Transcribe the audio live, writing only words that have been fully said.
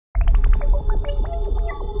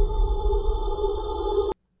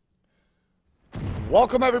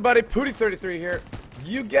Welcome everybody, Pooty33 here.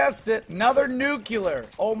 You guessed it, another nuclear.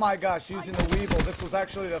 Oh my gosh, using the Weevil. This was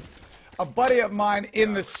actually a buddy of mine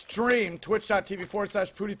in the stream,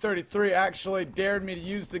 twitch.tv/Pooty33, actually dared me to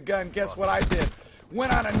use the gun. Guess what I did?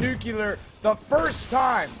 Went on a nuclear the first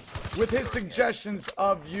time with his suggestions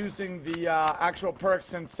of using the actual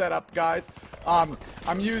perks and setup, guys. I'm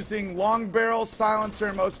using long barrel, silencer,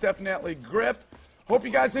 and most definitely grip. Hope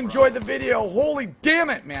you guys enjoyed the video. Holy damn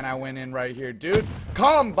it, man, I went in right here, dude.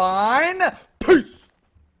 Combine, peace.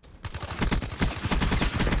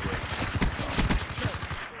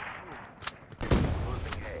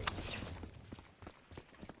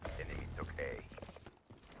 Enemy took A.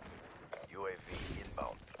 UAV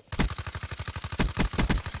inbound.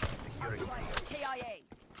 Securing C. KIA.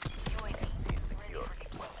 C secure.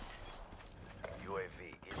 UAV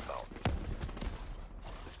inbound.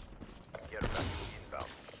 Care package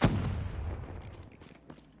inbound.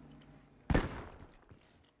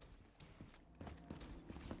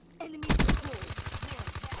 Enemy deployed.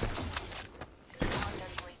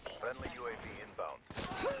 Friendly UAV inbound.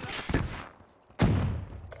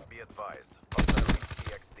 Be advised. Hostile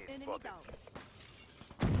TXD Enemy spotted. down.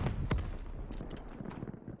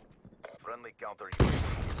 Friendly counter UAV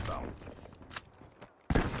inbound.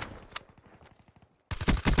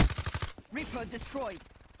 Reaper destroyed.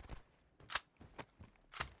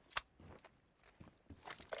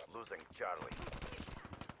 Losing Charlie.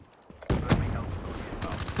 Friendly Hellstorm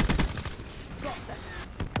inbound. Got them.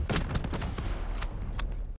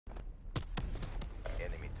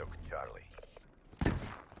 Enemy took Charlie.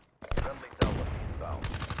 Friendly Tower inbound.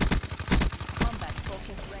 Combat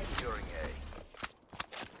focus ready. Securing A.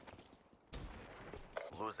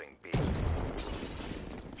 Losing B.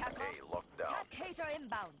 Tackle. A locked down. Attack hater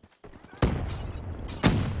inbound.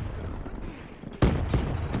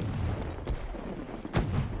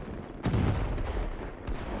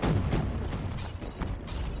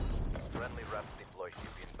 Friendly Raps deploy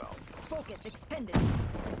ship inbound. Focus expended.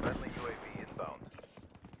 Friendly UAV inbound.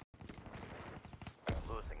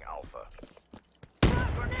 Losing Alpha.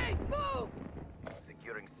 Grenade, move!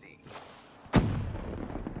 Securing C.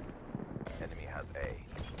 Enemy has A.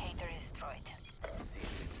 Hater destroyed. C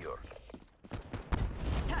secure.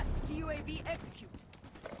 Attack UAV execute.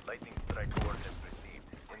 Lightning strike coordinates received.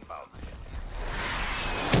 Inbound.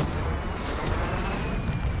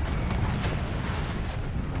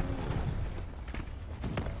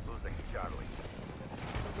 Losing Charlie.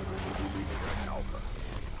 Securing Alpha.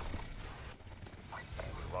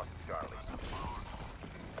 We lost Charlie.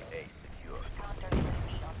 A secure.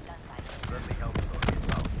 Friendly Hellstorm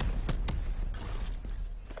inbound.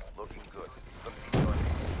 Looking good. Complete on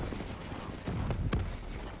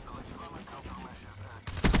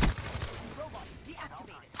Robot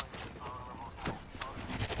deactivated.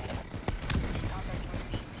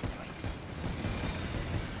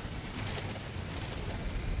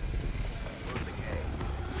 losing A.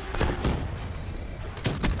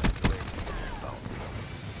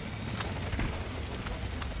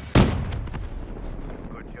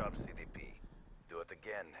 Good job, CDP. Do it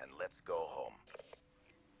again and let's go home.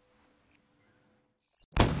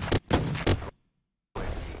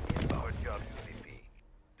 Good job, CDP.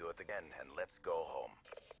 Do it again and let's go home.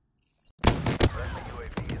 Friendly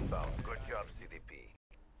UAV inbound. Good job, CDP.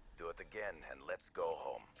 Do it again and let's go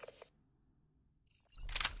home.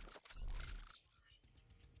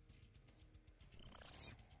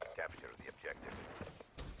 Capture the objectives.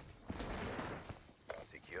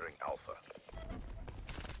 Securing Alpha.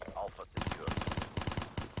 Alpha secure.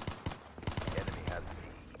 Enemy has C.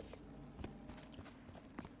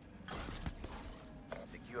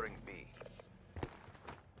 Securing B.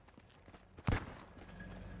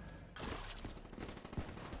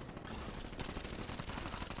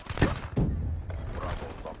 Bravo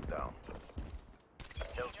locked down.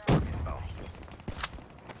 Hellstorm inbound.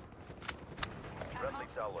 Friendly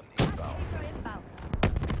Talon inbound. Hater inbound.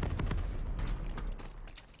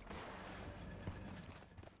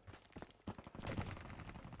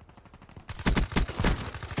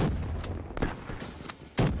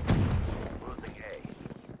 Losing A.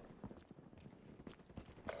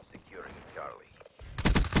 Securing Charlie.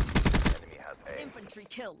 Enemy has A. Infantry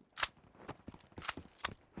killed.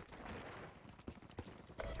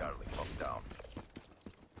 Charlie locked down.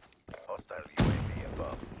 Hostile UAV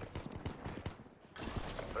above.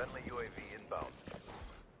 Friendly UAV inbound.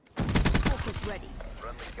 Focus ready.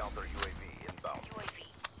 Friendly counter UAV inbound. UAV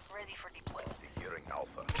ready for deployment. Securing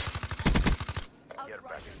Alpha. Care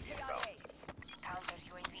package inbound. Counter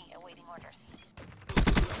UAV awaiting orders.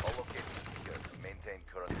 All locations secured. Maintain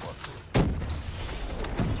current course.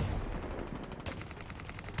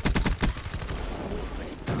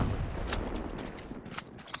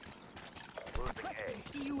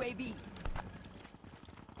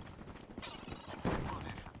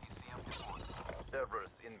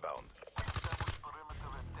 inbound.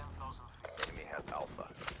 Enemy has Alpha.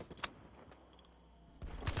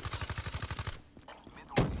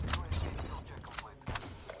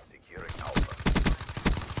 Securing Alpha.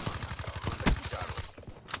 Losing Charlie.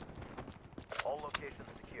 All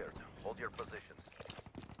locations secured. Hold your positions.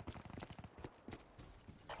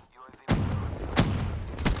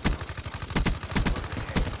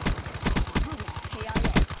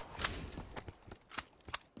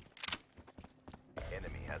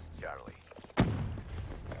 Enemy has Charlie.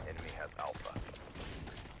 Enemy has Alpha.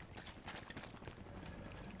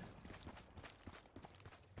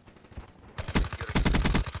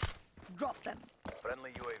 Drop them.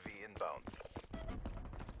 Friendly UAV inbound.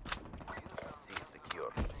 C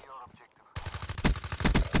secure.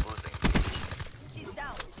 Losing. She's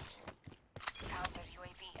down. Counter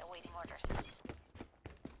UAV awaiting orders.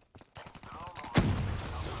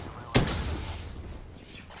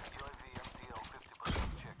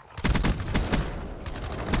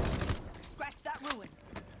 Scratch that ruin.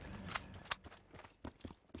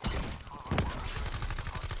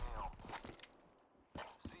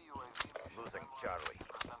 Losing Charlie.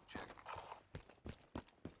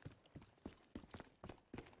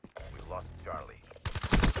 We lost Charlie.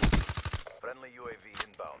 Friendly UAV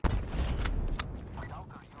inbound.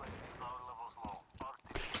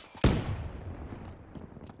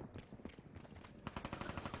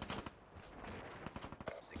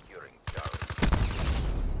 Securing Charlie.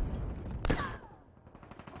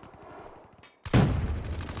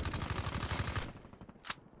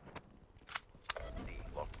 C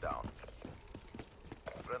locked down.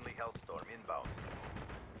 Friendly Hellstorm inbound.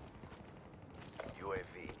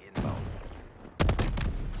 UAV inbound.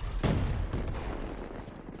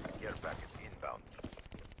 Care package inbound.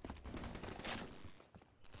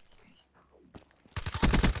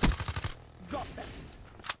 Drop them.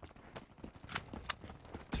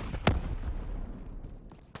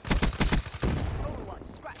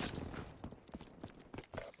 Overwatch scratched.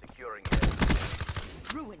 Securing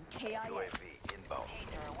Ruin KIA. UAV inbound.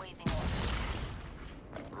 Taser awaiting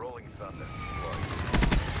orders. Rolling Thunder deployed.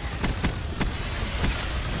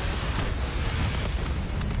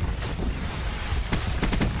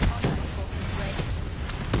 Online focus ready.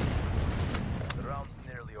 The round's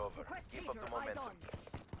nearly over. Request Keep up taser, the eyes momentum. on.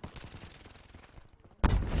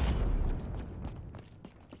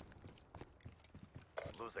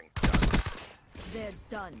 Losing Charlie. They're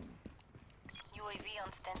done. UAV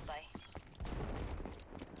on standby.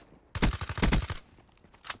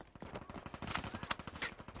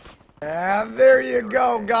 And there you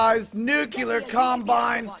go, guys. Nuclear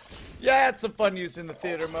Combine. Yeah, it's some fun using the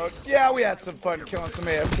theater mode. Yeah, we had some fun killing some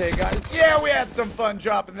AFK guys. Yeah, we had some fun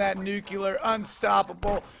dropping that nuclear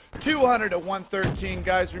unstoppable 200 to 113,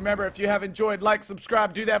 guys. Remember, if you have enjoyed, like,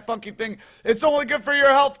 subscribe, do that funky thing. It's only good for your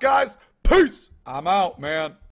health, guys. Peace. I'm out, man.